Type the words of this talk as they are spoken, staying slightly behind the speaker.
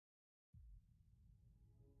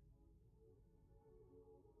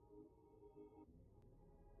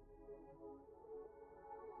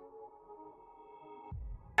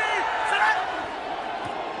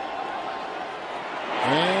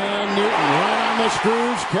on the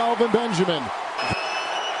screws, Kelvin Benjamin.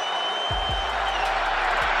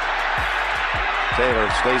 Taylor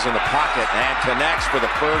stays in the pocket and connects for the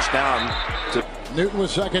first down. Newton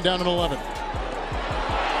was second down and 11.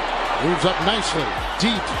 Moves up nicely,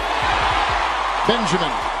 deep.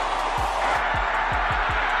 Benjamin.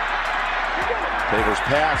 Taylor's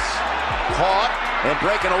pass caught and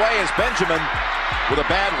breaking away is Benjamin with a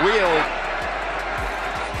bad wheel.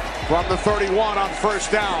 From the 31 on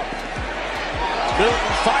first down.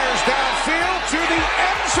 Newton fires downfield to the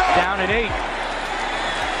end zone. Down at 8.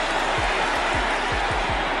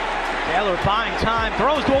 Taylor buying time,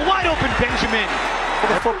 throws to a wide open Benjamin.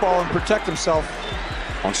 The football and protect himself.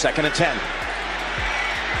 On 2nd and 10.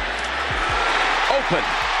 Open.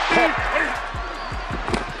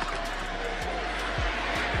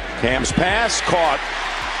 Cam's pass caught.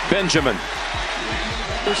 Benjamin.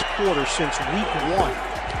 This quarter since week 1.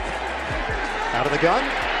 Out of the gun.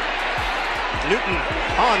 Newton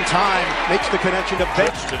on time makes the connection to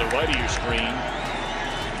Benjamin. To the right of your screen.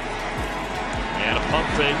 And a pump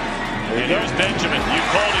fake. And here's Benjamin. You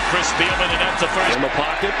called it, Chris Spielman, and that's the first. In the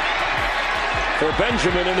pocket for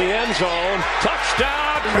Benjamin in the end zone.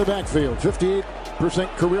 Touchdown! In the backfield, 58%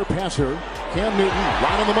 career passer. Cam Newton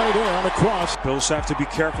right on the money there on a cross. Bills have to be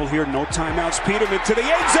careful here. No timeouts. Peterman to the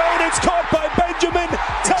end zone. It's caught by Benjamin.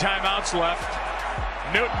 Timeouts left.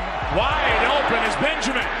 Newton wide open is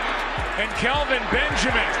Benjamin. And Kelvin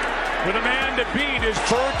Benjamin with a man to beat is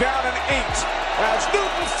third down and 8. As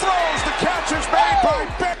Newton throws, the catch is made by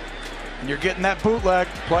Benjamin. And you're getting that bootleg.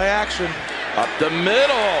 Play action. Up the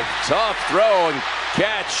middle. Tough throw and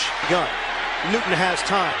catch. Gun. Newton has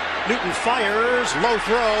time. Newton fires. Low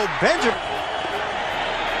throw. Benjamin.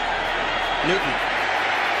 Newton.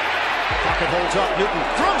 Pocket holds up. Newton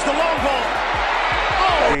throws the long ball.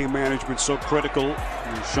 Oh! Game management so critical.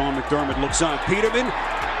 And Sean McDermott looks on. Peterman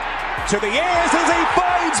to the airs as he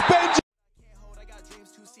finds Benjamin. I got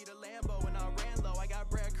dreams to see the Lambo and I ran low. I got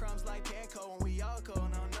breadcrumbs like Panko and we all go.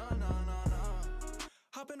 No.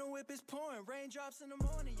 Hop in the whip is pouring. Raindrops in the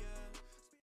morning, yeah.